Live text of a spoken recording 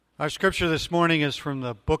Our scripture this morning is from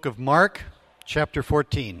the book of Mark, chapter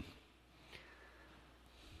 14.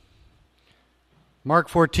 Mark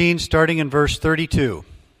 14, starting in verse 32.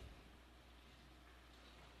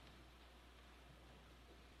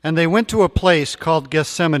 And they went to a place called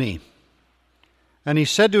Gethsemane, and he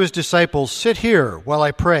said to his disciples, "Sit here while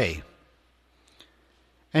I pray."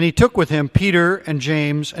 And he took with him Peter and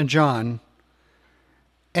James and John,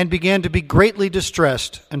 and began to be greatly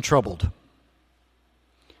distressed and troubled.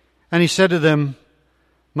 And he said to them,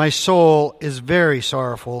 "My soul is very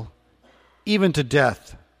sorrowful, even to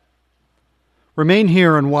death. Remain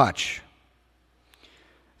here and watch."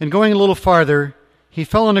 And going a little farther, he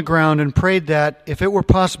fell on the ground and prayed that, if it were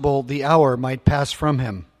possible, the hour might pass from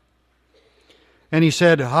him. And he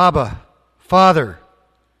said, "Abba, Father,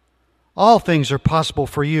 all things are possible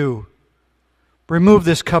for you. Remove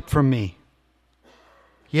this cup from me.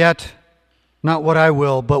 Yet, not what I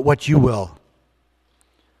will, but what you will."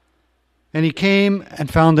 And he came and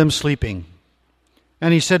found them sleeping.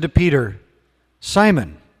 And he said to Peter,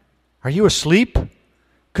 "Simon, are you asleep?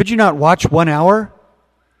 Could you not watch 1 hour?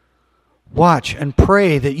 Watch and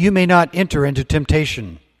pray that you may not enter into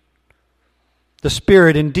temptation. The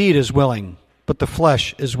spirit indeed is willing, but the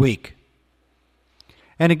flesh is weak."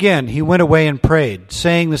 And again he went away and prayed,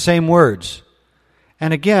 saying the same words.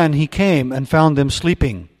 And again he came and found them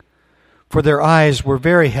sleeping, for their eyes were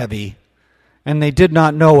very heavy, and they did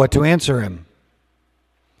not know what to answer him.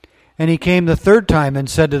 And he came the third time and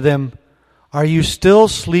said to them, "Are you still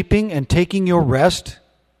sleeping and taking your rest?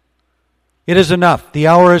 It is enough, the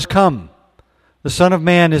hour has come. The Son of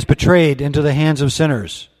Man is betrayed into the hands of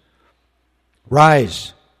sinners.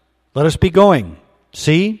 Rise, let us be going.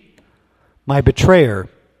 See, my betrayer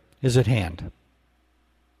is at hand."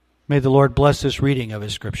 May the Lord bless this reading of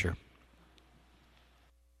his scripture.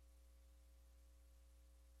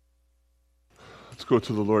 Let's go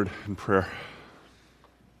to the Lord in prayer.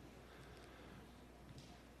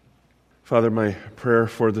 Father, my prayer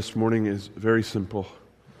for this morning is very simple.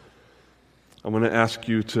 I want to ask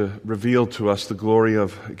you to reveal to us the glory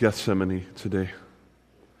of Gethsemane today.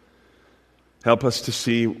 Help us to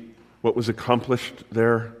see what was accomplished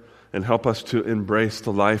there, and help us to embrace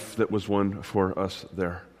the life that was won for us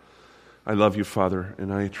there. I love you, Father,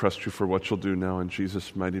 and I trust you for what you'll do now. In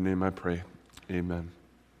Jesus' mighty name I pray. Amen.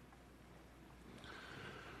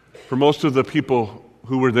 For most of the people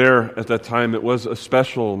who were there at that time, it was a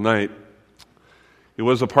special night. It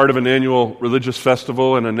was a part of an annual religious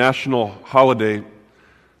festival and a national holiday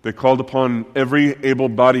that called upon every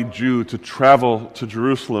able-bodied Jew to travel to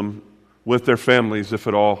Jerusalem with their families, if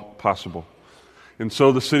at all possible. And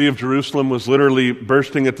so the city of Jerusalem was literally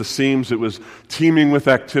bursting at the seams. It was teeming with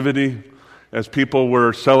activity as people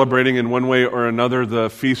were celebrating in one way or another the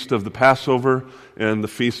feast of the Passover and the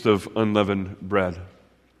feast of unleavened bread.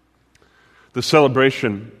 The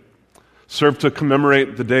celebration served to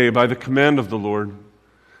commemorate the day by the command of the Lord,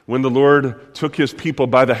 when the Lord took his people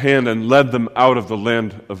by the hand and led them out of the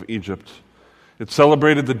land of Egypt. It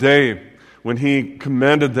celebrated the day when he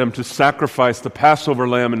commanded them to sacrifice the Passover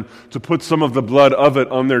lamb and to put some of the blood of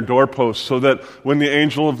it on their doorposts, so that when the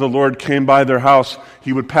angel of the Lord came by their house,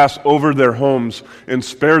 he would pass over their homes and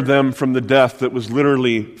spare them from the death that was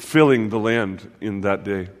literally filling the land in that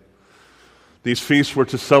day. These feasts were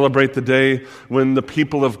to celebrate the day when the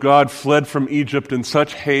people of God fled from Egypt in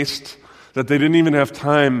such haste that they didn't even have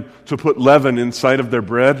time to put leaven inside of their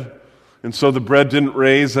bread. And so the bread didn't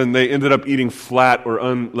raise, and they ended up eating flat or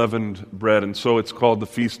unleavened bread. And so it's called the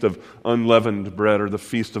Feast of Unleavened Bread, or the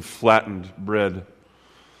Feast of Flattened Bread.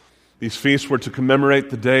 These feasts were to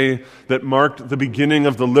commemorate the day that marked the beginning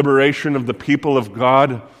of the liberation of the people of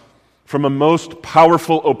God from a most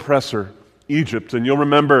powerful oppressor, Egypt. And you'll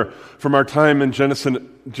remember from our time in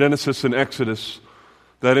Genesis and Exodus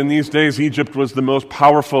that in these days Egypt was the most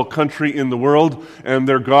powerful country in the world, and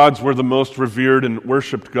their gods were the most revered and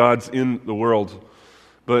worshipped gods in the world.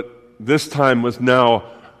 But this time was now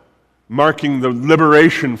marking the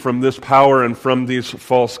liberation from this power and from these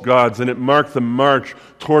false gods, and it marked the march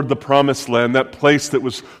toward the promised land, that place that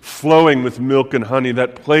was flowing with milk and honey,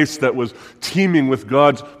 that place that was teeming with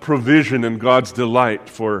God's provision and God's delight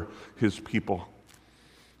for his people.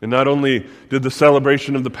 And not only did the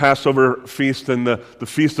celebration of the Passover feast and the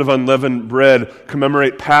Feast of Unleavened Bread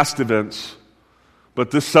commemorate past events, but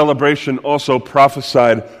this celebration also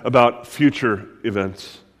prophesied about future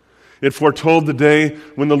events. It foretold the day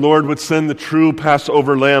when the Lord would send the true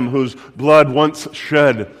Passover lamb, whose blood once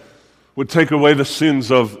shed would take away the sins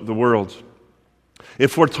of the world. It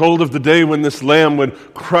foretold of the day when this Lamb would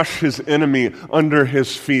crush his enemy under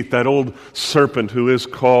his feet, that old serpent who is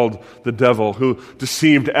called the devil, who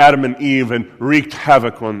deceived Adam and Eve and wreaked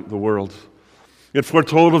havoc on the world. It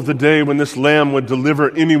foretold of the day when this Lamb would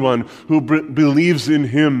deliver anyone who believes in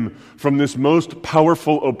him from this most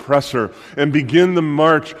powerful oppressor and begin the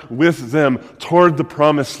march with them toward the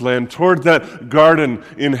promised land, toward that garden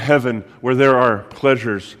in heaven where there are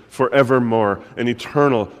pleasures forevermore and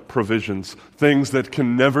eternal provisions, things that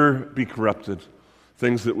can never be corrupted,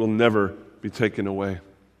 things that will never be taken away.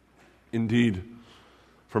 Indeed,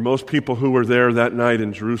 for most people who were there that night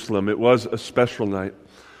in Jerusalem, it was a special night.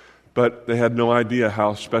 But they had no idea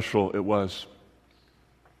how special it was.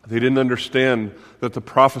 They didn't understand that the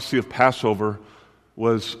prophecy of Passover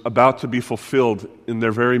was about to be fulfilled in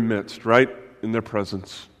their very midst, right in their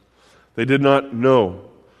presence. They did not know,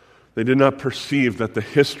 they did not perceive that the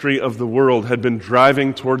history of the world had been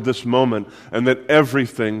driving toward this moment and that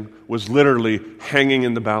everything was literally hanging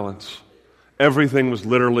in the balance. Everything was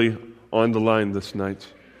literally on the line this night.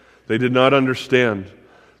 They did not understand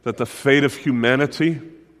that the fate of humanity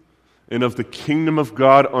and of the kingdom of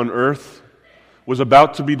God on earth was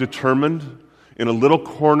about to be determined in a little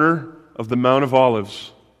corner of the Mount of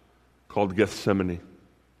Olives called Gethsemane.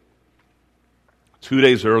 2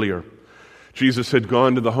 days earlier, Jesus had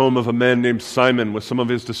gone to the home of a man named Simon with some of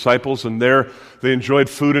his disciples, and there they enjoyed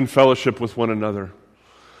food and fellowship with one another.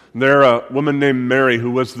 And there, a woman named Mary,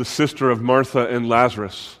 who was the sister of Martha and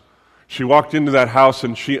Lazarus, she walked into that house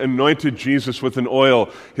and she anointed Jesus with an oil,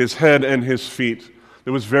 his head and his feet. It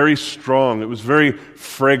was very strong, it was very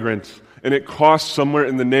fragrant, and it cost somewhere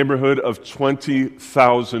in the neighborhood of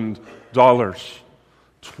 $20,000.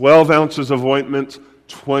 12 ounces of ointment,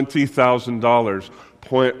 $20,000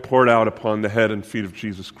 poured out upon the head and feet of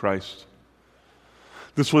Jesus Christ.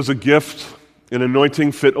 This was a gift, an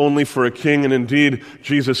anointing fit only for a king, and indeed,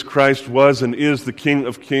 Jesus Christ was and is the King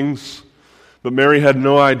of Kings. But Mary had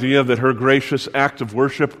no idea that her gracious act of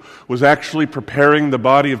worship was actually preparing the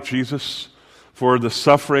body of Jesus for the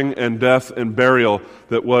suffering and death and burial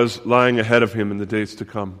that was lying ahead of him in the days to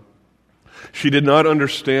come. She did not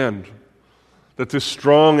understand that this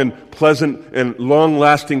strong and pleasant and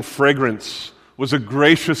long-lasting fragrance was a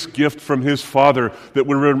gracious gift from his Father that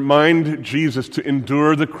would remind Jesus to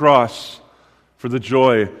endure the cross for the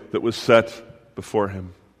joy that was set before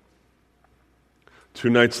him. 2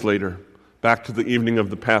 nights later, back to the evening of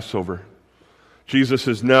the Passover, Jesus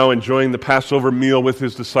is now enjoying the Passover meal with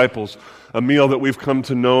his disciples, a meal that we've come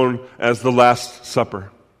to know as the Last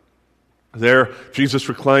Supper. There, Jesus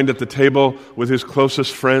reclined at the table with his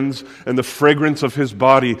closest friends, and the fragrance of his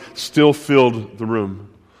body still filled the room.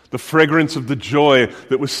 The fragrance of the joy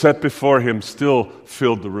that was set before him still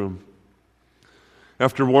filled the room.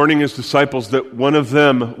 After warning his disciples that one of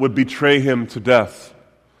them would betray him to death,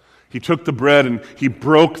 he took the bread and he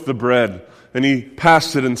broke the bread, and he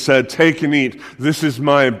passed it and said, "Take and eat, this is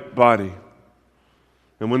my body."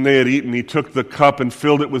 And when they had eaten, he took the cup and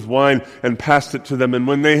filled it with wine and passed it to them. And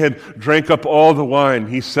when they had drank up all the wine,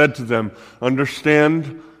 he said to them,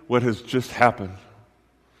 "Understand what has just happened.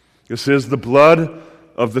 This is the blood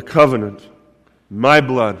of the covenant, my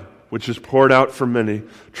blood, which is poured out for many.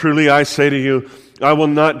 Truly I say to you, I will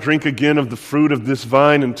not drink again of the fruit of this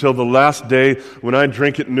vine until the last day when I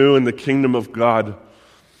drink it new in the kingdom of God.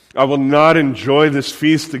 I will not enjoy this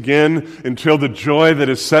feast again until the joy that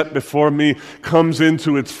is set before me comes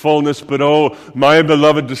into its fullness. But oh, my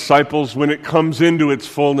beloved disciples, when it comes into its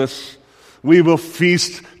fullness, we will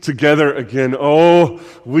feast together again. Oh,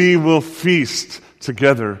 we will feast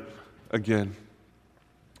together again."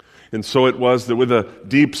 And so it was that with a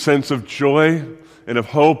deep sense of joy and of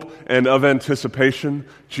hope and of anticipation,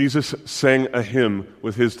 Jesus sang a hymn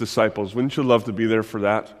with his disciples. Wouldn't you love to be there for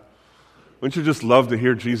that? Wouldn't you just love to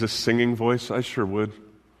hear Jesus' singing voice? I sure would.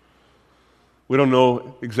 We don't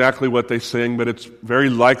know exactly what they sang, but it's very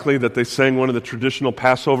likely that they sang one of the traditional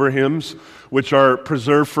Passover hymns, which are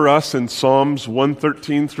preserved for us in Psalms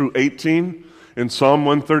 113 through 18, in Psalm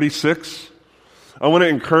 136. I want to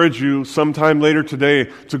encourage you sometime later today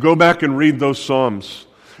to go back and read those Psalms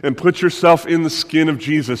and put yourself in the skin of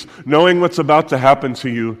Jesus, knowing what's about to happen to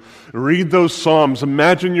you. Read those Psalms,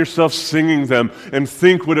 imagine yourself singing them, and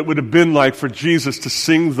think what it would have been like for Jesus to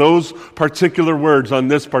sing those particular words on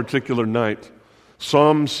this particular night.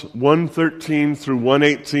 Psalms 113 through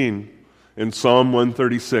 118 and Psalm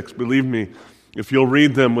 136. Believe me, if you'll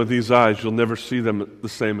read them with these eyes, you'll never see them the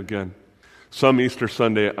same again. Some Easter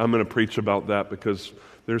Sunday, I'm going to preach about that because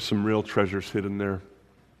there's some real treasures hidden there.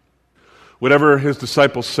 Whatever his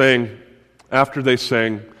disciples sang, after they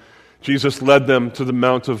sang, Jesus led them to the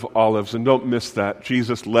Mount of Olives. And don't miss that.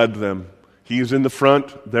 Jesus led them. He's in the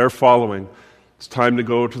front, they're following. It's time to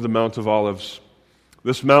go to the Mount of Olives.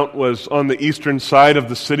 This mount was on the eastern side of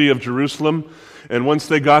the city of Jerusalem, and once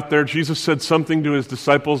they got there, Jesus said something to his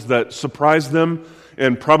disciples that surprised them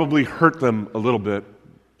and probably hurt them a little bit.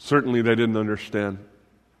 Certainly they didn't understand.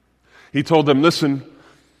 He told them, listen,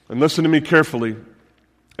 and listen to me carefully.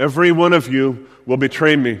 Every one of you will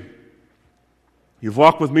betray me. You've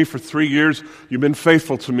walked with me for 3 years. You've been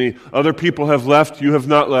faithful to me. Other people have left. You have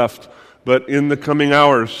not left. But in the coming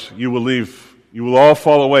hours, you will leave. You will all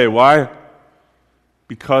fall away. Why?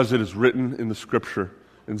 Because it is written in the Scripture.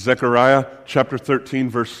 In Zechariah chapter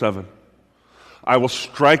 13, verse 7. I will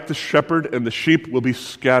strike the shepherd, and the sheep will be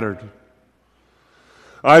scattered.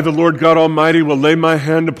 I, the Lord God Almighty, will lay my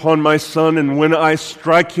hand upon my son, and when I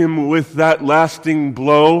strike him with that lasting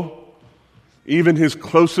blow, even his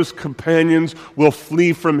closest companions will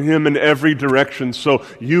flee from him in every direction, so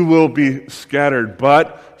you will be scattered.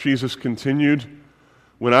 But, Jesus continued,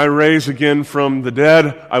 when I raise again from the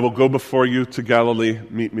dead, I will go before you to Galilee.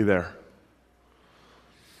 Meet me there.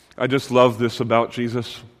 I just love this about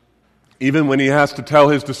Jesus. Even when he has to tell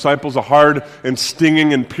his disciples a hard and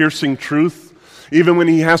stinging and piercing truth, even when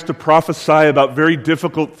he has to prophesy about very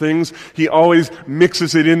difficult things, he always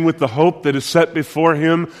mixes it in with the hope that is set before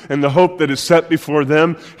him and the hope that is set before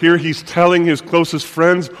them. Here he's telling his closest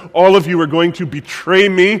friends, all of you are going to betray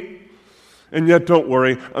me, and yet don't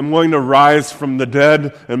worry, I'm going to rise from the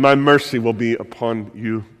dead, and my mercy will be upon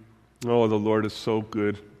you. Oh, the Lord is so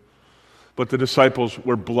good. But the disciples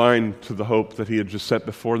were blind to the hope that he had just set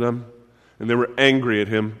before them, and they were angry at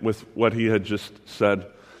him with what he had just said.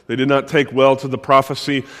 They did not take well to the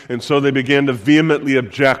prophecy, and so they began to vehemently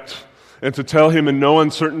object and to tell him in no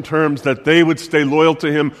uncertain terms that they would stay loyal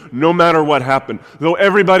to him no matter what happened. Though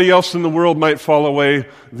everybody else in the world might fall away,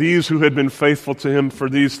 these who had been faithful to him for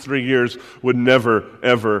these 3 years would never,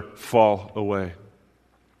 ever fall away.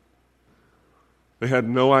 They had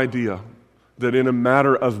no idea that in a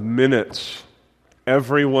matter of minutes,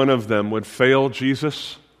 every one of them would fail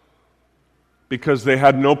Jesus because they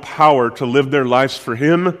had no power to live their lives for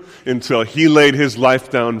him until he laid his life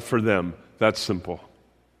down for them. That's simple.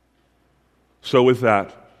 So with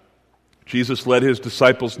that, Jesus led his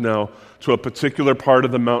disciples now to a particular part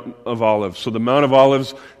of the Mount of Olives. So the Mount of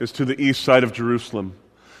Olives is to the east side of Jerusalem.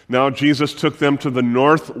 Now Jesus took them to the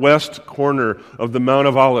northwest corner of the Mount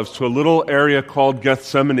of Olives, to a little area called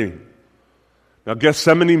Gethsemane. Now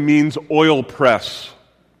Gethsemane means oil press.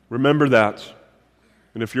 Remember that.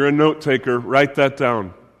 And if you're a note taker, write that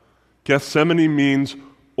down. Gethsemane means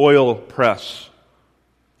oil press.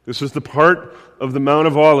 This is the part of the Mount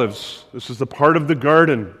of Olives. This is the part of the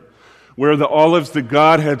garden where the olives that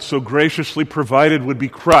God had so graciously provided would be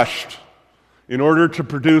crushed in order to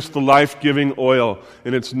produce the life-giving oil.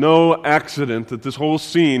 And it's no accident that this whole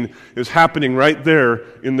scene is happening right there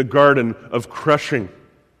in the garden of crushing.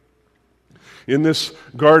 In this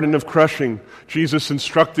garden of crushing, Jesus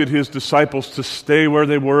instructed his disciples to stay where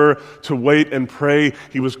they were, to wait and pray.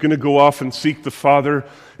 He was going to go off and seek the Father,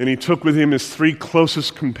 and he took with him his 3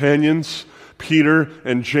 closest companions, Peter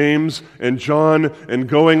and James and John, and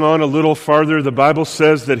going on a little farther, the Bible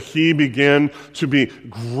says that he began to be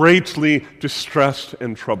greatly distressed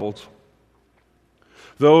and troubled.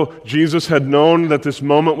 Though Jesus had known that this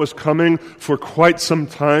moment was coming for quite some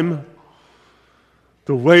time,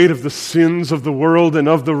 the weight of the sins of the world and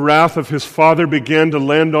of the wrath of his Father began to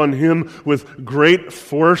land on him with great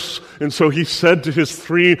force. And so he said to his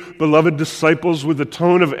 3 beloved disciples with a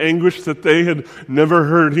tone of anguish that they had never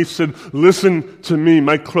heard, he said, listen to me,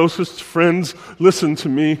 my closest friends, listen to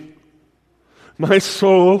me. My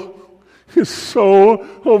soul is so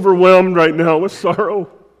overwhelmed right now with sorrow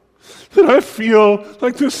that I feel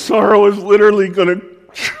like this sorrow is literally going to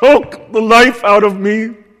choke the life out of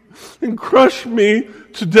me and crush me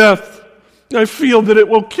to death. I feel that it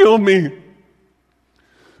will kill me.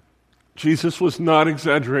 Jesus was not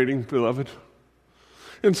exaggerating, beloved.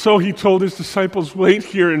 And so he told his disciples, wait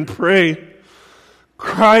here and pray.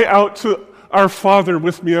 Cry out to our Father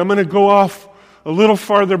with me. I'm going to go off a little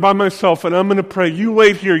farther by myself and I'm going to pray. You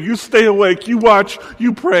wait here. You stay awake. You watch.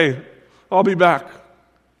 You pray. I'll be back.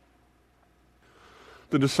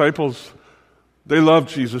 The disciples, they loved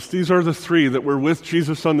Jesus. These are the 3 that were with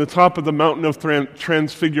Jesus on the top of the mountain of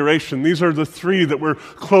Transfiguration. These are the 3 that were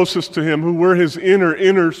closest to him, who were his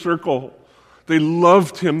inner circle. They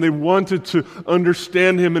loved him. They wanted to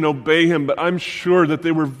understand him and obey him, but I'm sure that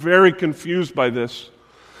they were very confused by this.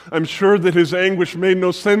 I'm sure that his anguish made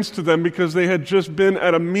no sense to them because they had just been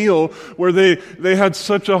at a meal where they had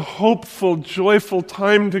such a hopeful, joyful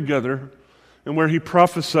time together. and where he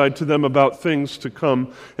prophesied to them about things to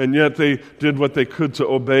come, and yet they did what they could to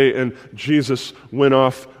obey, and Jesus went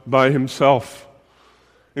off by himself.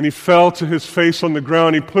 And he fell to his face on the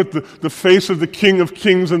ground. He put the face of the King of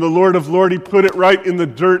Kings and the Lord of Lords, he put it right in the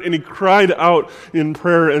dirt, and he cried out in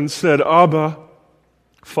prayer and said, Abba,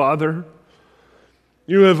 Father,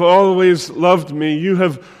 you have always loved me. You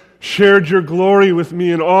have shared your glory with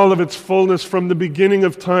me in all of its fullness from the beginning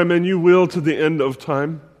of time, and you will to the end of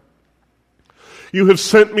time. You have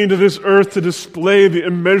sent me to this earth to display the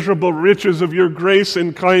immeasurable riches of your grace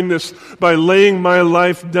and kindness by laying my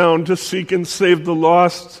life down to seek and save the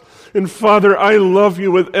lost. And Father, I love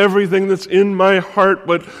you with everything that's in my heart,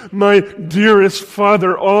 but my dearest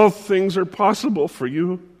Father, all things are possible for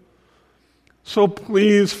you. So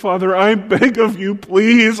please, Father, I beg of you,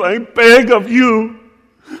 please, I beg of you,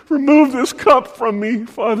 remove this cup from me,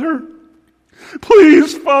 Father.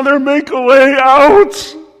 Please, Father, make a way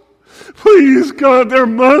out. Please, God, there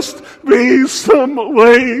must be some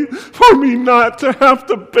way for me not to have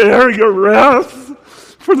to bear your wrath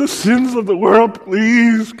for the sins of the world.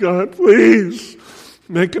 Please, God, please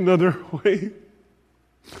make another way.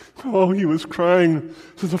 Oh, he was crying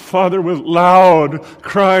to the Father with loud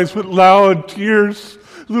cries, with loud tears.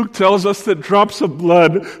 Luke tells us that drops of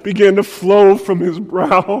blood began to flow from his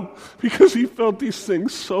brow because he felt these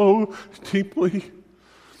things so deeply.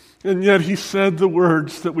 And yet he said the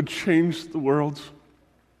words that would change the world.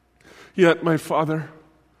 Yet, my Father,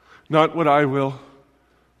 not what I will,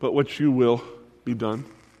 but what you will be done.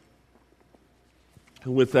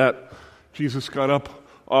 And with that, Jesus got up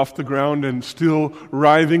off the ground, and still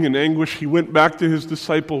writhing in anguish, he went back to his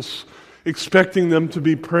disciples, expecting them to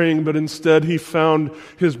be praying, but instead he found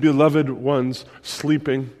his beloved ones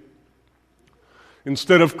sleeping.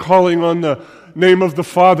 Instead of calling on the name of the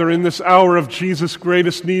Father in this hour of Jesus'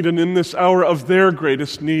 greatest need and in this hour of their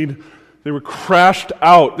greatest need, they were crashed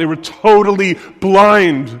out. They were totally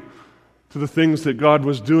blind to the things that God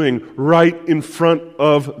was doing right in front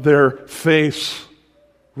of their face.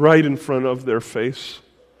 Right in front of their face.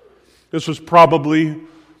 This was probably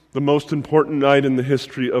the most important night in the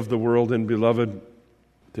history of the world, and beloved,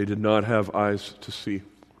 they did not have eyes to see.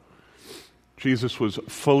 Jesus was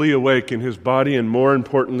fully awake in his body and, more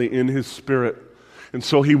importantly, in his spirit. And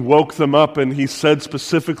so he woke them up, and he said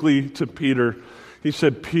specifically to Peter, he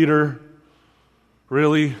said, Peter,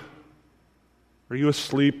 really? Are you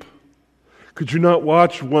asleep? Could you not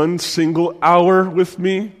watch one single hour with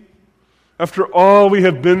me? After all we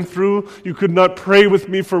have been through, you could not pray with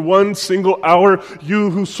me for one single hour, you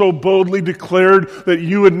who so boldly declared that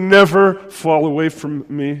you would never fall away from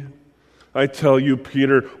me. I tell you,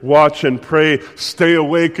 Peter, watch and pray, stay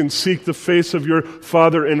awake and seek the face of your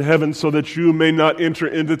Father in heaven so that you may not enter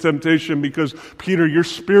into temptation, because, Peter, your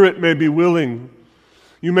spirit may be willing.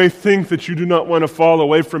 You may think that you do not want to fall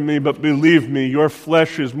away from me, but believe me, your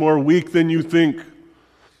flesh is more weak than you think,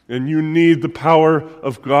 and you need the power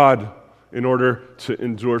of God in order to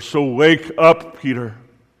endure. So wake up, Peter.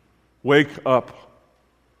 Wake up.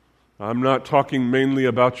 I'm not talking mainly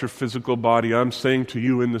about your physical body. I'm saying to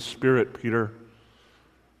you in the Spirit, Peter,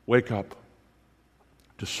 wake up.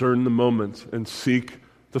 Discern the moment and seek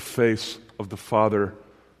the face of the Father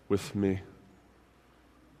with me.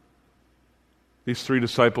 These three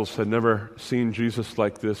disciples had never seen Jesus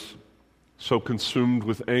like this, so consumed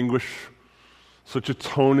with anguish, such a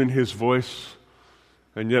tone in his voice,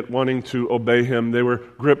 and yet wanting to obey him. They were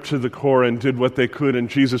gripped to the core and did what they could, and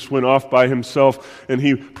Jesus went off by himself, and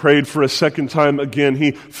he prayed for a second time again.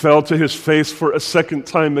 He fell to his face for a second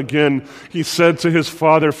time again. He said to his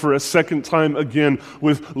Father for a second time again,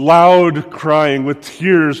 with loud crying, with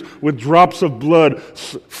tears, with drops of blood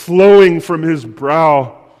flowing from his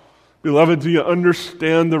brow. Beloved, do you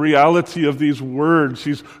understand the reality of these words?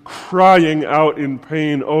 He's crying out in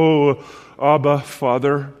pain, "Oh, Abba,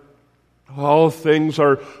 Father, all things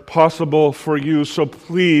are possible for you, so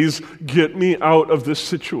please get me out of this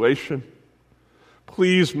situation.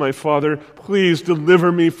 Please, my Father, please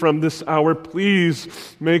deliver me from this hour.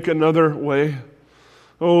 Please make another way.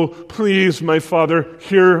 Oh, please, my Father,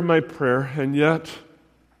 hear my prayer." And yet,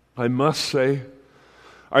 I must say,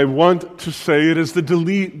 I want to say, it is the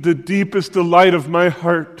deepest delight of my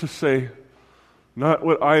heart to say, not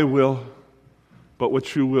what I will, but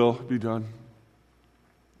what you will be done.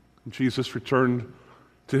 Jesus returned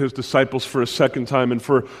to his disciples for a second time, and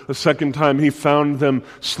for a second time he found them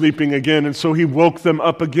sleeping again. And so he woke them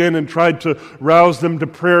up again and tried to rouse them to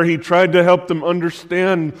prayer. He tried to help them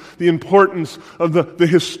understand the importance of the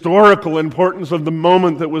historical importance of the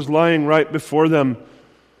moment that was lying right before them.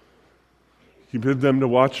 He bid them to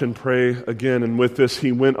watch and pray again, and with this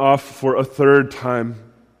he went off for a third time.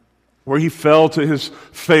 where he fell to his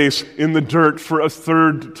face in the dirt for a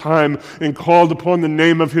third time and called upon the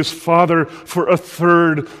name of his Father for a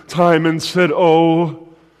third time and said, "Oh,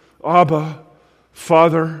 Abba,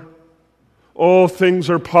 Father, all things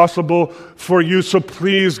are possible for you, so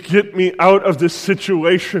please get me out of this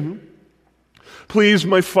situation. Please,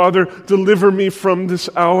 my Father, deliver me from this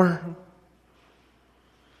hour.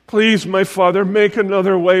 Please, my Father, make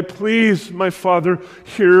another way. Please, my Father,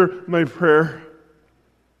 hear my prayer."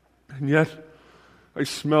 And yet, I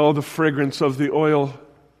smell the fragrance of the oil.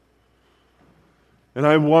 And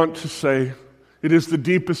I want to say, it is the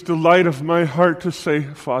deepest delight of my heart to say,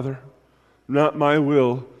 "Father, not my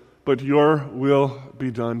will, but your will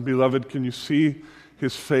be done." Beloved, can you see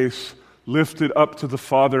his face lifted up to the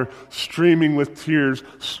Father, streaming with tears,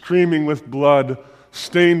 streaming with blood,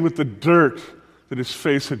 stained with the dirt that his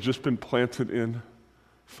face had just been planted in?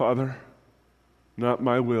 "Father, not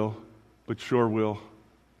my will, but your will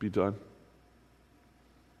be done."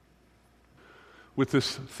 With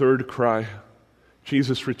this third cry,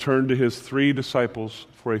 Jesus returned to his 3 disciples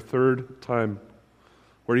for a third time,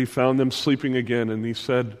 where he found them sleeping again, and he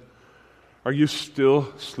said, "Are you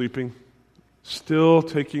still sleeping? Still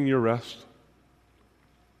taking your rest?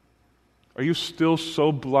 Are you still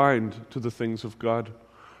so blind to the things of God?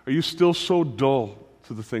 Are you still so dull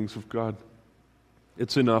to the things of God?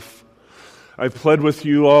 It's enough. I've pled with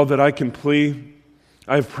you all that I can plead.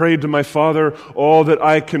 I've prayed to my Father all that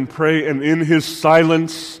I can pray, and in his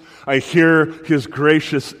silence I hear his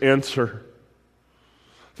gracious answer.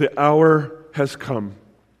 The hour has come,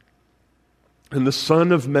 and the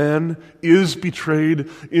Son of Man is betrayed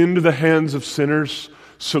into the hands of sinners.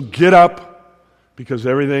 So get up, because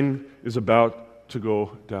everything is about to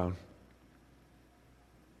go down."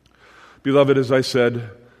 Beloved, as I said,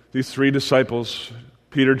 these 3 disciples,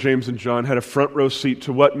 Peter, James, and John, had a front row seat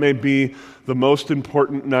to what may be the most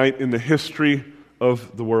important night in the history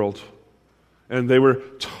of the world. And they were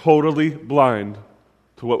totally blind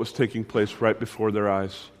to what was taking place right before their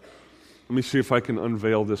eyes. Let me see if I can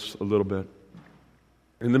unveil this a little bit.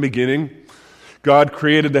 In the beginning, God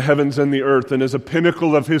created the heavens and the earth, and as a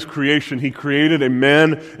pinnacle of his creation, he created a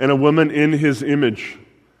man and a woman in his image.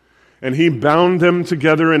 And he bound them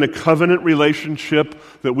together in a covenant relationship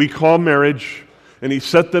that we call marriage, and he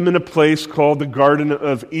set them in a place called the Garden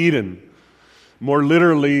of Eden. More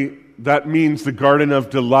literally, that means the Garden of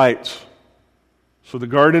Delight. So the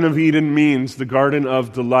Garden of Eden means the Garden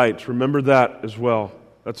of Delight. Remember that as well.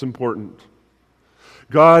 That's important.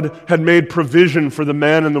 God had made provision for the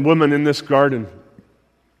man and the woman in this garden.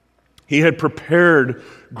 He had prepared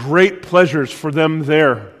great pleasures for them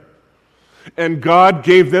there. And God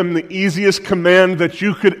gave them the easiest command that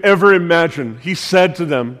you could ever imagine. He said to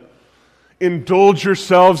them, "Indulge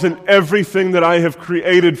yourselves in everything that I have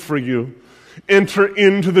created for you. Enter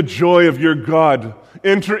into the joy of your God.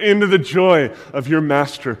 Enter into the joy of your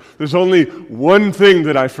master. There's only one thing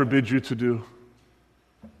that I forbid you to do."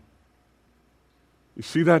 You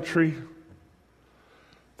see that tree?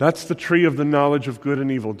 That's the tree of the knowledge of good and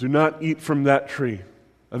evil. Do not eat from that tree.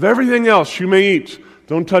 Of everything else you may eat,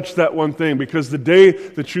 don't touch that one thing, because the day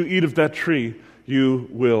that you eat of that tree, you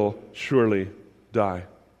will surely die.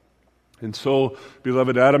 And so,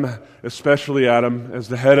 beloved, Adam, especially Adam, as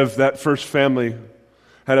the head of that first family,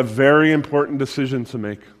 had a very important decision to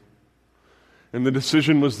make. And the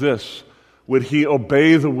decision was this: would he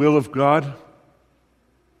obey the will of God,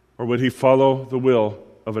 or would he follow the will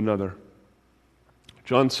of another?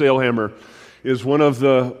 John Sailhammer is one of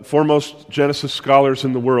the foremost Genesis scholars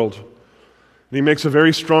in the world. And he makes a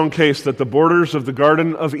very strong case that the borders of the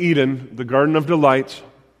Garden of Eden, the Garden of Delight,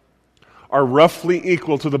 are roughly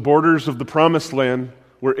equal to the borders of the Promised Land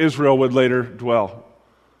where Israel would later dwell.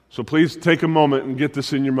 So please take a moment and get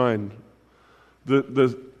this in your mind.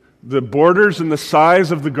 The borders and the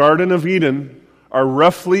size of the Garden of Eden are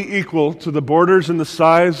roughly equal to the borders and the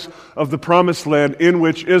size of the Promised Land in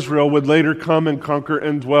which Israel would later come and conquer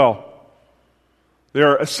and dwell. They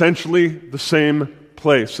are essentially the same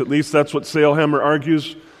place. At least that's what Sailhammer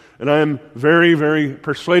argues, and I am very, very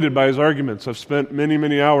persuaded by his arguments. I've spent many,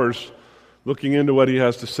 many hours looking into what he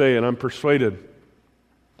has to say, and I'm persuaded.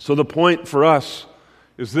 So the point for us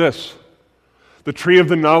is this: the tree of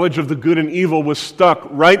the knowledge of the good and evil was stuck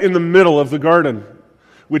right in the middle of the garden,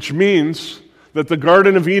 which means that the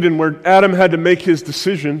Garden of Eden, where Adam had to make his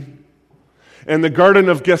decision, and the Garden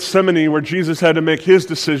of Gethsemane, where Jesus had to make his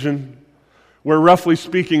decision, were roughly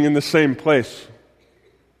speaking in the same place.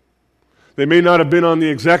 They may not have been on the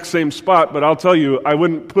exact same spot, but I'll tell you, I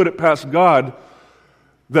wouldn't put it past God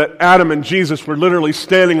that Adam and Jesus were literally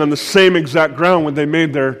standing on the same exact ground when they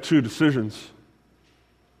made their 2 decisions.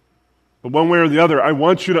 But one way or the other, I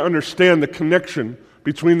want you to understand the connection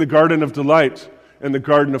between the Garden of Delight and the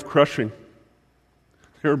Garden of Crushing.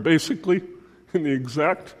 They're basically in the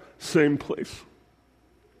exact same place.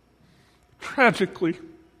 Tragically,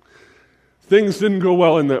 things didn't go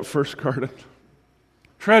well in that first garden.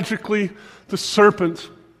 Tragically, the serpent,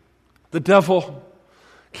 the devil,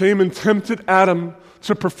 came and tempted Adam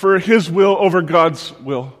to prefer his will over God's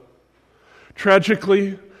will.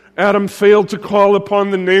 Tragically, Adam failed to call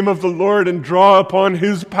upon the name of the Lord and draw upon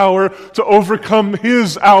his power to overcome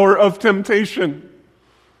his hour of temptation.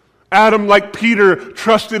 Adam, like Peter,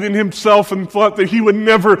 trusted in himself and thought that he would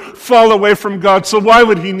never fall away from God. So why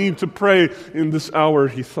would he need to pray in this hour,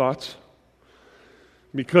 he thought?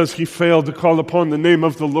 Because he failed to call upon the name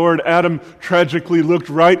of the Lord, Adam tragically looked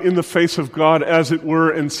right in the face of God, as it were,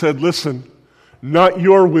 and said, "Listen, not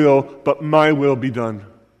your will, but my will be done.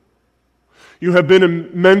 You have been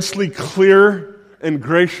immensely clear and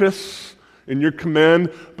gracious in your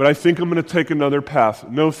command, but I think I'm going to take another path.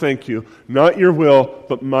 No, thank you. Not your will,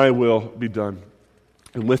 but my will be done."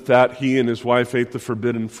 And with that, he and his wife ate the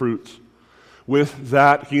forbidden fruit. With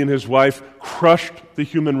that, he and his wife crushed the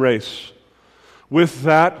human race. With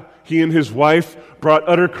that, he and his wife brought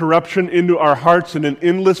utter corruption into our hearts and an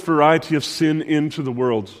endless variety of sin into the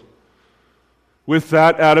world. With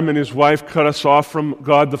that, Adam and his wife cut us off from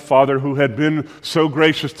God the Father, who had been so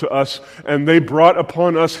gracious to us, and they brought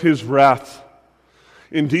upon us his wrath.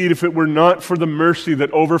 Indeed, if it were not for the mercy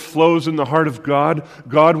that overflows in the heart of God,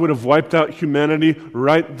 God would have wiped out humanity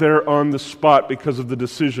right there on the spot because of the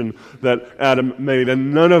decision that Adam made.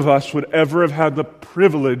 And none of us would ever have had the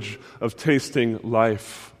privilege of tasting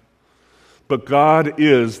life. But God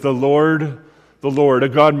is the Lord, a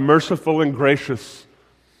God merciful and gracious.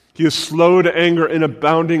 He is slow to anger and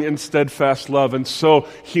abounding in steadfast love. And so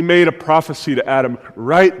he made a prophecy to Adam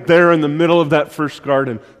right there in the middle of that first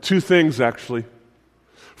garden. Two things, actually.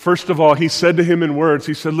 First of all, he said to him in words,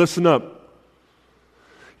 he said, "Listen up.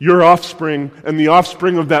 Your offspring and the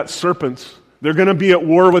offspring of that serpent, they're going to be at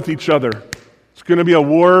war with each other. It's going to be a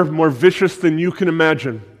war more vicious than you can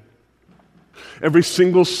imagine. Every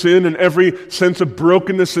single sin and every sense of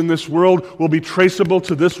brokenness in this world will be traceable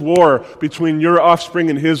to this war between your offspring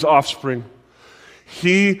and his offspring.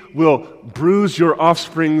 He will bruise your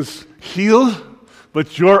offspring's heel,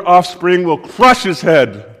 but your offspring will crush his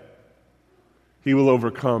head. He will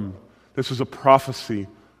overcome." This is a prophecy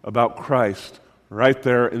about Christ right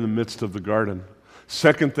there in the midst of the garden.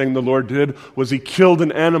 Second thing the Lord did was he killed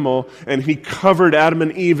an animal and he covered Adam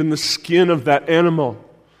and Eve in the skin of that animal.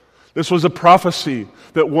 This was a prophecy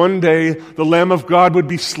that one day the Lamb of God would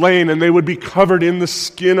be slain and they would be covered in the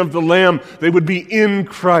skin of the Lamb. They would be in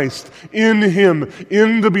Christ, in Him,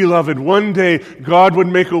 in the Beloved. One day God would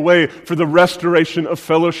make a way for the restoration of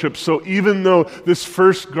fellowship. So even though this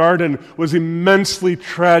first garden was immensely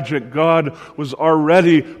tragic, God was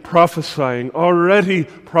already prophesying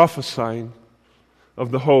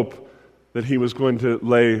of the hope that He was going to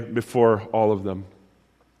lay before all of them.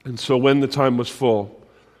 And so when the time was full,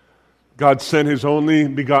 God sent His only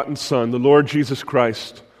begotten Son, the Lord Jesus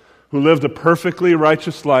Christ, who lived a perfectly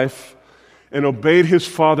righteous life and obeyed His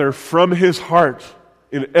Father from His heart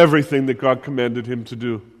in everything that God commanded Him to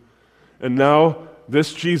do. And now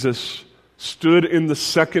this Jesus stood in the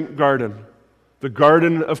second garden, the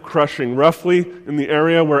garden of crushing, roughly in the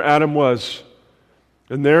area where Adam was.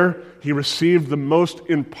 And there He received the most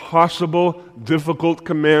impossible, difficult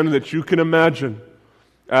command that you can imagine.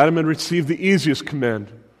 Adam had received the easiest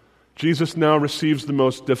command. Jesus now receives the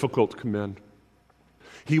most difficult command.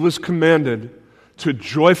 He was commanded to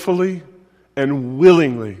joyfully and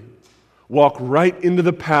willingly walk right into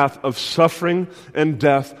the path of suffering and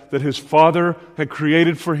death that His Father had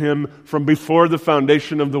created for Him from before the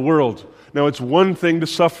foundation of the world. Now, it's one thing to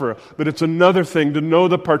suffer, but it's another thing to know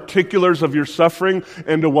the particulars of your suffering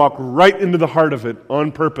and to walk right into the heart of it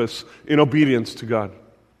on purpose in obedience to God.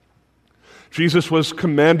 Jesus was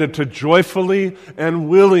commanded to joyfully and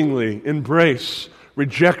willingly embrace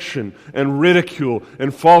rejection and ridicule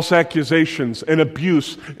and false accusations and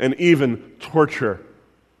abuse and even torture.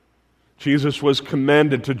 Jesus was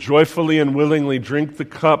commanded to joyfully and willingly drink the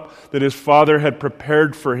cup that His Father had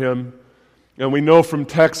prepared for Him. And we know from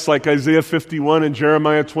texts like Isaiah 51 and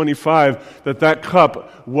Jeremiah 25 that that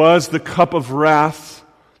cup was the cup of wrath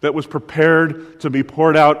that was prepared to be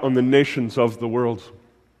poured out on the nations of the world.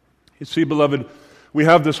 You see, beloved, we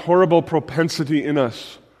have this horrible propensity in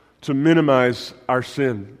us to minimize our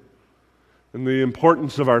sin and the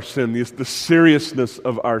importance of our sin, the seriousness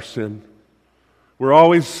of our sin. We're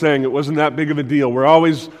always saying it wasn't that big of a deal. We're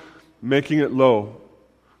always making it low.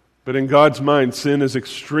 But in God's mind, sin is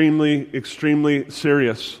extremely, extremely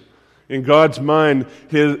serious. In God's mind,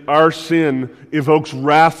 our sin evokes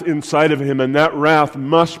wrath inside of him, and that wrath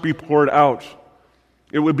must be poured out.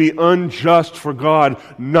 It would be unjust for God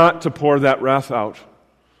not to pour that wrath out.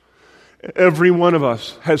 Every one of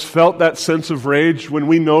us has felt that sense of rage when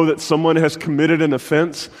we know that someone has committed an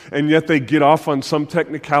offense and yet they get off on some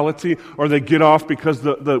technicality, or they get off because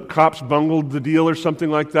the cops bungled the deal or something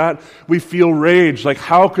like that. We feel rage, like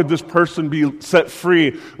how could this person be set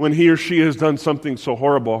free when he or she has done something so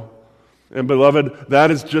horrible? And beloved, that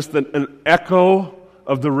is just an echo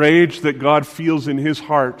of the rage that God feels in his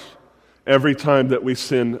heart every time that we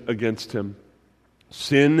sin against him.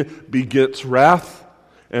 Sin begets wrath,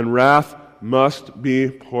 and wrath must be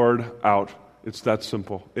poured out. It's that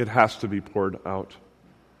simple. It has to be poured out.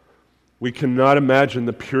 We cannot imagine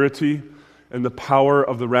the purity and the power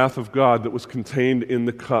of the wrath of God that was contained in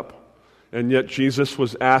the cup. And yet Jesus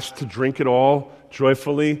was asked to drink it all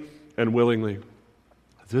joyfully and willingly.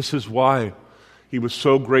 This is why he was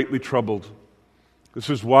so greatly troubled. This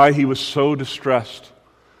is why he was so distressed.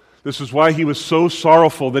 This is why he was so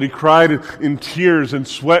sorrowful that he cried in tears and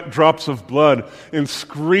sweat drops of blood and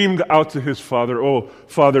screamed out to his Father, "Oh,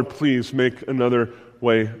 Father, please make another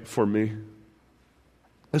way for me."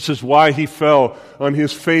 This is why he fell on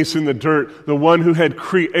his face in the dirt, the one who had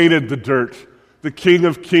created the dirt, the King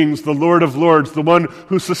of Kings, the Lord of Lords, the one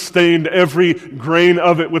who sustained every grain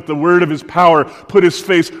of it with the word of his power, put his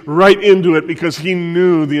face right into it because he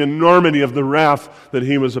knew the enormity of the wrath that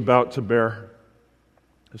he was about to bear.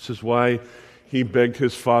 This is why he begged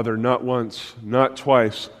his Father not once, not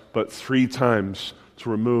twice, but 3 times to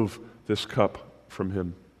remove this cup from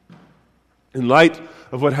him. In light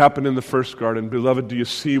of what happened in the first garden, beloved, do you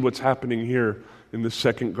see what's happening here in the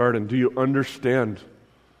second garden? Do you understand?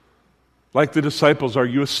 Like the disciples, are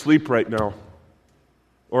you asleep right now?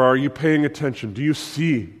 Or are you paying attention? Do you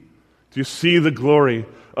see? Do you see the glory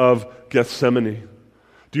of Gethsemane?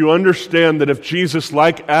 Do you understand that if Jesus,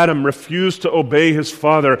 like Adam, refused to obey his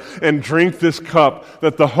Father and drink this cup,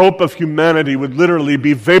 that the hope of humanity would literally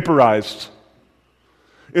be vaporized?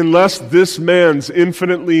 Unless this man's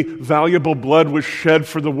infinitely valuable blood was shed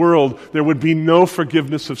for the world, there would be no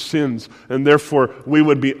forgiveness of sins, and therefore we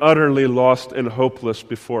would be utterly lost and hopeless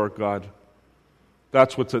before God.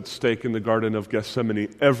 That's what's at stake in the Garden of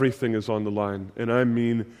Gethsemane. Everything is on the line, and I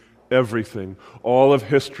mean everything. All of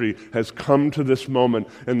history has come to this moment,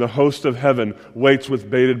 and the host of heaven waits with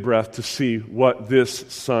bated breath to see what this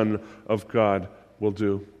Son of God will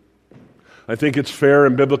do. I think it's fair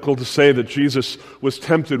and biblical to say that Jesus was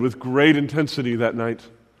tempted with great intensity that night.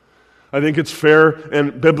 I think it's fair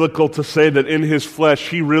and biblical to say that in his flesh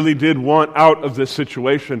he really did want out of this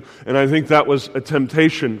situation, and I think that was a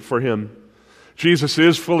temptation for him. Jesus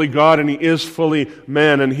is fully God and he is fully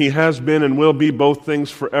man, and he has been and will be both things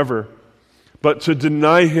forever. But to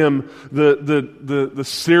deny him the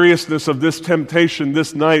seriousness of this temptation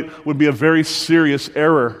this night would be a very serious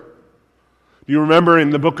error. Do you remember in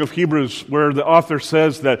the book of Hebrews where the author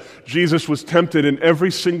says that Jesus was tempted in every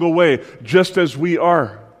single way, just as we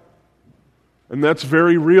are? And that's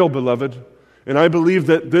very real, beloved. And I believe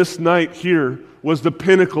that this night here was the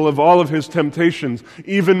pinnacle of all of his temptations,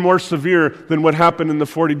 even more severe than what happened in the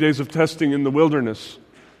 40 days of testing in the wilderness.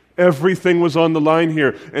 Everything was on the line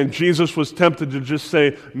here, and Jesus was tempted to just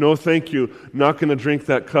say, "No, thank you, not going to drink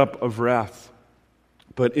that cup of wrath."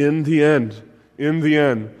 But in the end,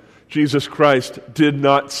 Jesus Christ did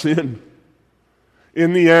not sin.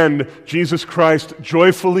 In the end, Jesus Christ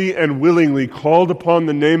joyfully and willingly called upon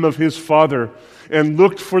the name of his Father and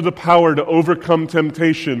looked for the power to overcome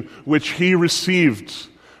temptation, which he received.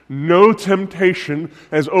 No temptation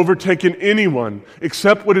has overtaken anyone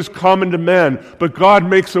except what is common to man, but God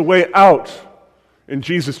makes a way out, and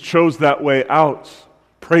Jesus chose that way out.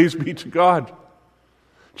 Praise be to God.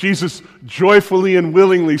 Jesus joyfully and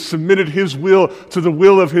willingly submitted his will to the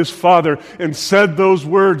will of his Father and said those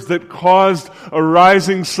words that caused a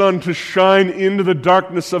rising sun to shine into the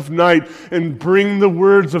darkness of night and bring the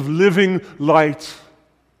words of living light.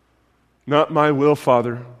 "Not my will,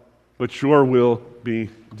 Father, but your will be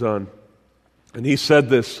done." And he said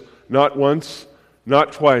this not once,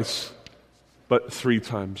 not twice, but 3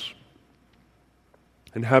 times.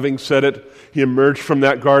 And having said it, he emerged from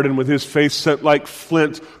that garden with his face set like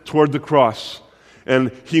flint toward the cross.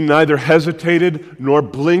 And he neither hesitated nor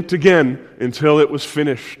blinked again until it was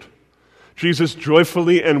finished. Jesus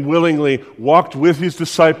joyfully and willingly walked with his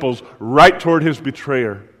disciples right toward his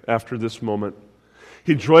betrayer after this moment.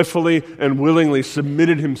 He joyfully and willingly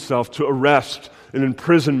submitted himself to arrest and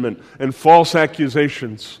imprisonment and false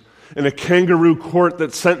accusations and a kangaroo court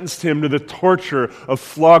that sentenced him to the torture of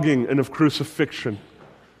flogging and of crucifixion.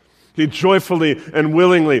 He joyfully and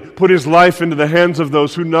willingly put his life into the hands of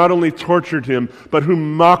those who not only tortured him, but who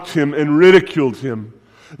mocked him and ridiculed him.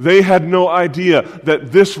 They had no idea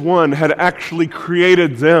that this one had actually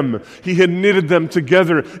created them. He had knitted them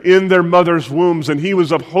together in their mother's wombs, and he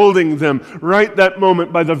was upholding them right that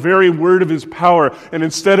moment by the very word of his power. And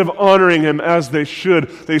instead of honoring him as they should,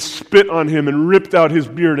 they spit on him and ripped out his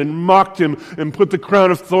beard and mocked him and put the crown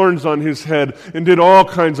of thorns on his head and did all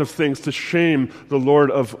kinds of things to shame the Lord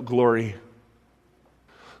of glory.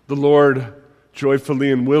 The Lord joyfully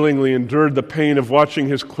and willingly endured the pain of watching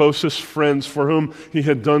his closest friends, for whom he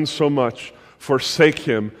had done so much, forsake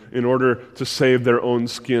him in order to save their own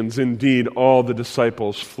skins. Indeed, all the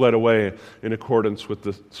disciples fled away in accordance with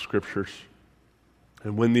the Scriptures.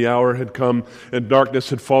 And when the hour had come and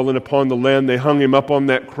darkness had fallen upon the land, they hung him up on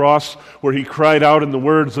that cross where he cried out in the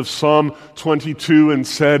words of Psalm 22 and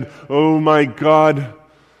said, "Oh my God,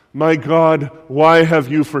 why have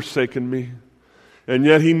you forsaken me?" And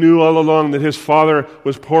yet he knew all along that his Father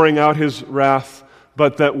was pouring out his wrath,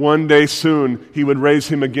 but that one day soon he would raise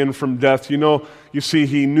him again from death. You see,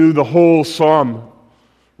 he knew the whole psalm.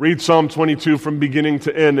 Read Psalm 22 from beginning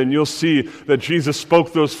to end, and you'll see that Jesus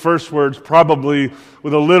spoke those first words probably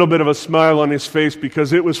with a little bit of a smile on his face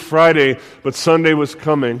because it was Friday, but Sunday was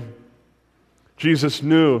coming. Jesus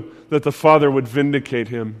knew that the Father would vindicate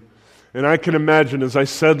him. And I can imagine, as I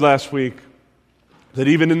said last week, that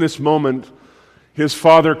even in this moment, his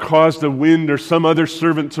Father caused a wind or some other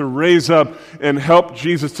servant to raise up and help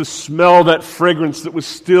Jesus to smell that fragrance that was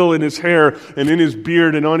still in his hair and in his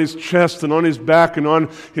beard and on his chest and on his back and on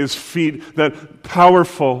his feet, that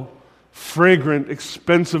powerful, fragrant,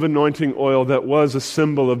 expensive anointing oil that was a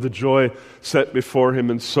symbol of the joy set before him.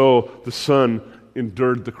 And so the Son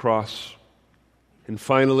endured the cross. And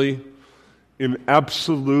finally, in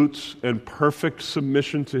absolute and perfect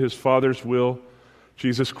submission to his Father's will,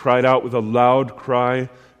 Jesus cried out with a loud cry,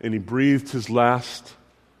 and he breathed his last,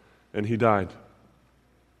 and he died.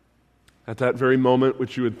 At that very moment,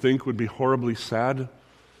 which you would think would be horribly sad,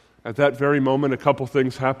 at that very moment, a couple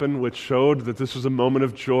things happened which showed that this was a moment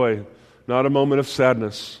of joy, not a moment of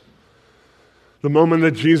sadness. The moment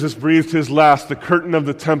that Jesus breathed his last, the curtain of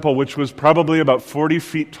the temple, which was probably about 40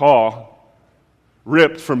 feet tall,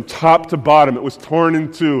 ripped from top to bottom. It was torn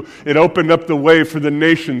in two. It opened up the way for the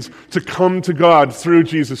nations to come to God through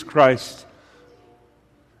Jesus Christ.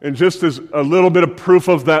 And just as a little bit of proof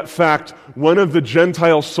of that fact, one of the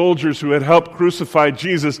Gentile soldiers who had helped crucify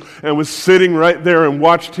Jesus and was sitting right there and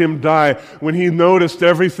watched him die, when he noticed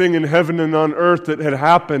everything in heaven and on earth that had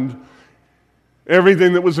happened,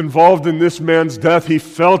 everything that was involved in this man's death, he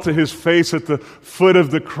fell to his face at the foot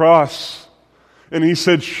of the cross. And he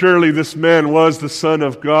said, surely this man was the Son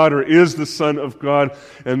of God or is the Son of God.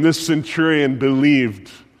 And this centurion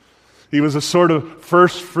believed. He was a sort of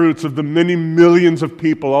first fruits of the many millions of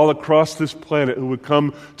people all across this planet who would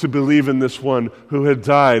come to believe in this one who had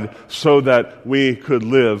died so that we could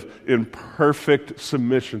live in perfect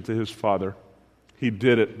submission to his Father. He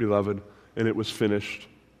did it, beloved, and it was finished.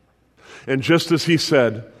 And just as he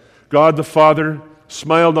said, God the Father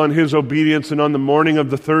smiled on his obedience, and on the morning of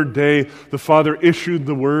the third day, the Father issued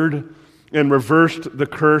the word and reversed the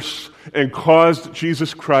curse and caused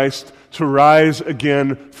Jesus Christ to rise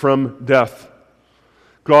again from death.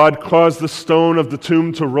 God caused the stone of the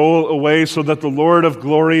tomb to roll away so that the Lord of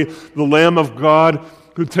glory, the Lamb of God,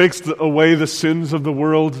 who takes away the sins of the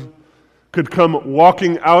world, could come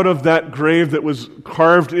walking out of that grave that was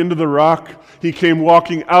carved into the rock. He came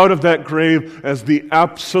walking out of that grave as the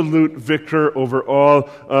absolute victor over all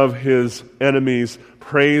of his enemies.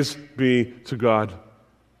 Praise be to God.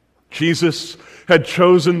 Jesus had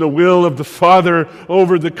chosen the will of the Father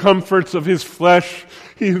over the comforts of his flesh.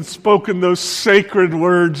 He had spoken those sacred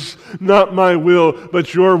words, not my will,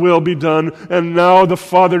 but your will be done. And now the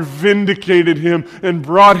Father vindicated him and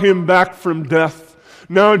brought him back from death.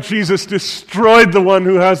 Now Jesus destroyed the one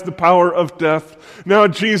who has the power of death. Now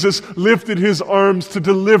Jesus lifted his arms to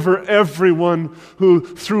deliver everyone who,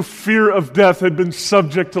 through fear of death, had been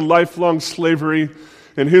subject to lifelong slavery.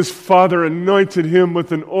 And his Father anointed him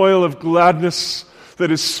with an oil of gladness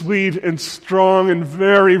that is sweet and strong and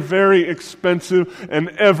very, very expensive and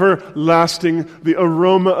everlasting, the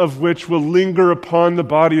aroma of which will linger upon the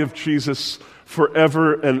body of Jesus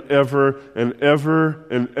forever and ever and ever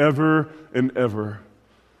and ever and ever.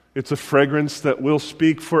 It's a fragrance that will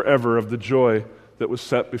speak forever of the joy that was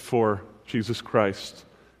set before Jesus Christ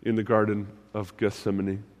in the Garden of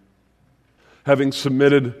Gethsemane. Having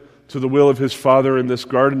submitted to the will of his Father in this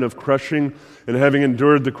garden of crushing, and having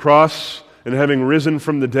endured the cross, and having risen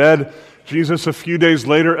from the dead, Jesus a few days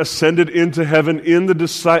later ascended into heaven in the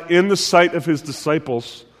sight of his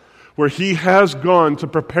disciples, where He has gone to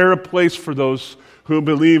prepare a place for those who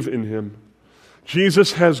believe in Him.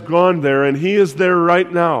 Jesus has gone there, and He is there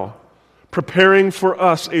right now, preparing for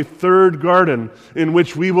us a third garden in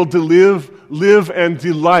which we will live and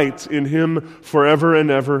delight in Him forever and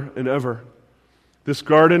ever and ever. This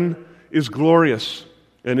garden is glorious,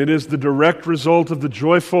 and it is the direct result of the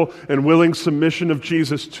joyful and willing submission of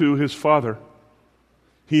Jesus to His Father.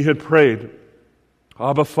 He had prayed,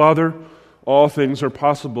 "Abba, Father, all things are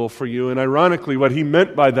possible for you." And ironically, what He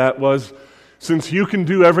meant by that was, since you can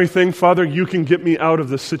do everything, Father, you can get me out of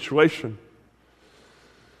this situation.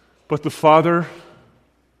 But the Father,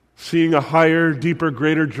 seeing a higher, deeper,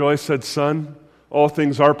 greater joy, said, "Son, all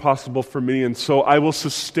things are possible for me, and so I will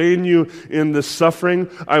sustain you in this suffering.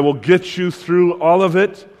 I will get you through all of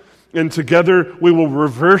it, and together we will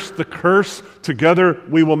reverse the curse. Together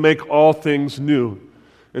we will make all things new."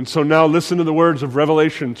 And so now listen to the words of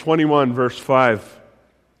Revelation 21, verse 5.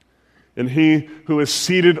 "And He who is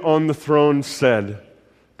seated on the throne said,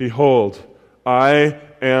 'Behold, I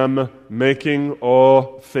am making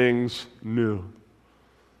all things new.'"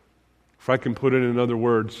 If I can put it in other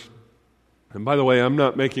words, and by the way, I'm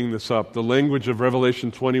not making this up. The language of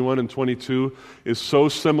Revelation 21 and 22 is so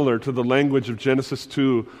similar to the language of Genesis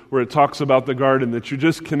 2, where it talks about the garden, that you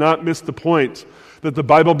just cannot miss the point that the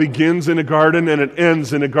Bible begins in a garden and it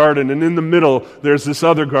ends in a garden. And in the middle, there's this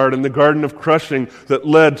other garden, the garden of crushing that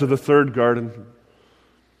led to the third garden.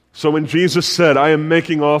 So when Jesus said, "I am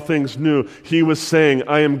making all things new," He was saying,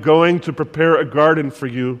 "I am going to prepare a garden for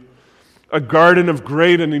you, a garden of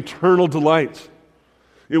great and eternal delight.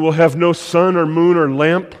 It will have no sun or moon or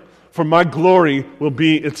lamp, for my glory will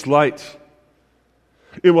be its light.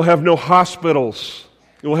 It will have no hospitals.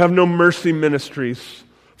 It will have no mercy ministries,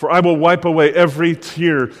 for I will wipe away every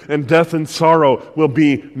tear, and death and sorrow will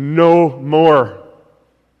be no more.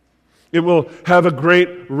 It will have a great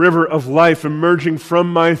river of life emerging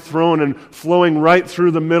from my throne and flowing right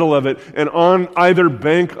through the middle of it. And on either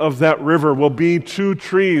bank of that river will be 2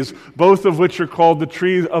 trees, both of which are called the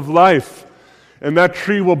tree of life. And that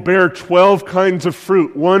tree will bear 12 kinds of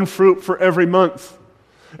fruit, 1 fruit for every month.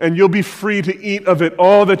 And you'll be free to eat of it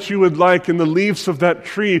all that you would like, and the leaves of that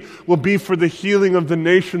tree will be for the healing of the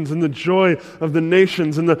nations and the joy of the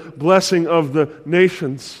nations and the blessing of the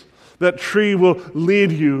nations. That tree will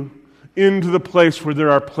lead you into the place where there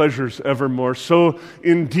are pleasures evermore. So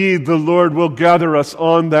indeed the Lord will gather us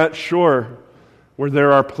on that shore where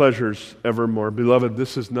there are pleasures evermore. Beloved,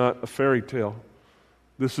 this is not a fairy tale.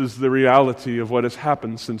 This is the reality of what has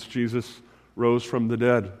happened since Jesus rose from the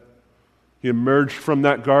dead. He emerged from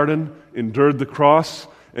that garden, endured the cross,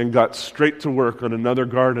 and got straight to work on another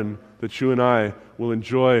garden that you and I will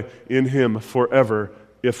enjoy in Him forever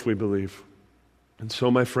if we believe. And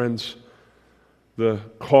so, my friends, the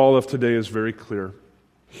call of today is very clear.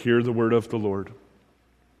 Hear the word of the Lord.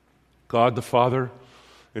 God the Father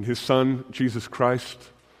and His Son, Jesus Christ,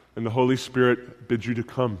 and the Holy Spirit bid you to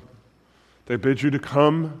come. They bid you to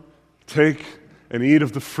come, take and eat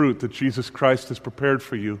of the fruit that Jesus Christ has prepared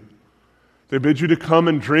for you. They bid you to come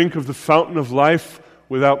and drink of the fountain of life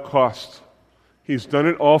without cost. He's done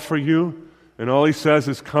it all for you, and all He says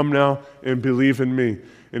is, "Come now and believe in me."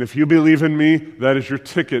 And if you believe in me, that is your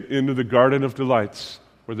ticket into the garden of delights,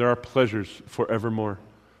 where there are pleasures forevermore.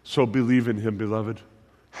 So believe in Him, beloved.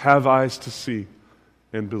 Have eyes to see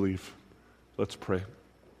and believe. Let's pray.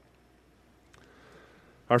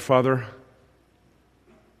 Our Father,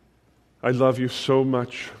 I love you so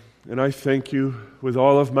much, and I thank you with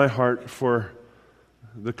all of my heart for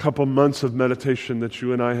the couple months of meditation that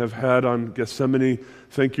you and I have had on Gethsemane.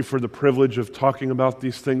 Thank you for the privilege of talking about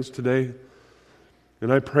these things today.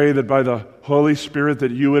 And I pray that by the Holy Spirit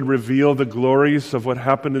that you would reveal the glories of what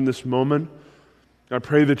happened in this moment. I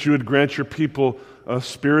pray that you would grant your people a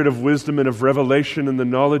spirit of wisdom and of revelation and the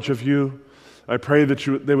knowledge of you. I pray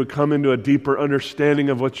that they would come into a deeper understanding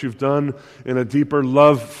of what you've done and a deeper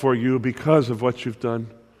love for you because of what you've done.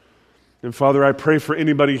 And Father, I pray for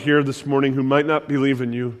anybody here this morning who might not believe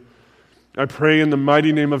in you. I pray in the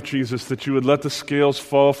mighty name of Jesus that you would let the scales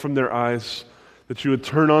fall from their eyes, that you would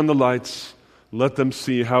turn on the lights, let them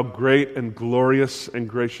see how great and glorious and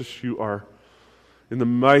gracious you are. In the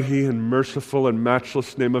mighty and merciful and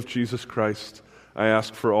matchless name of Jesus Christ, I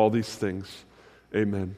ask for all these things. Amen.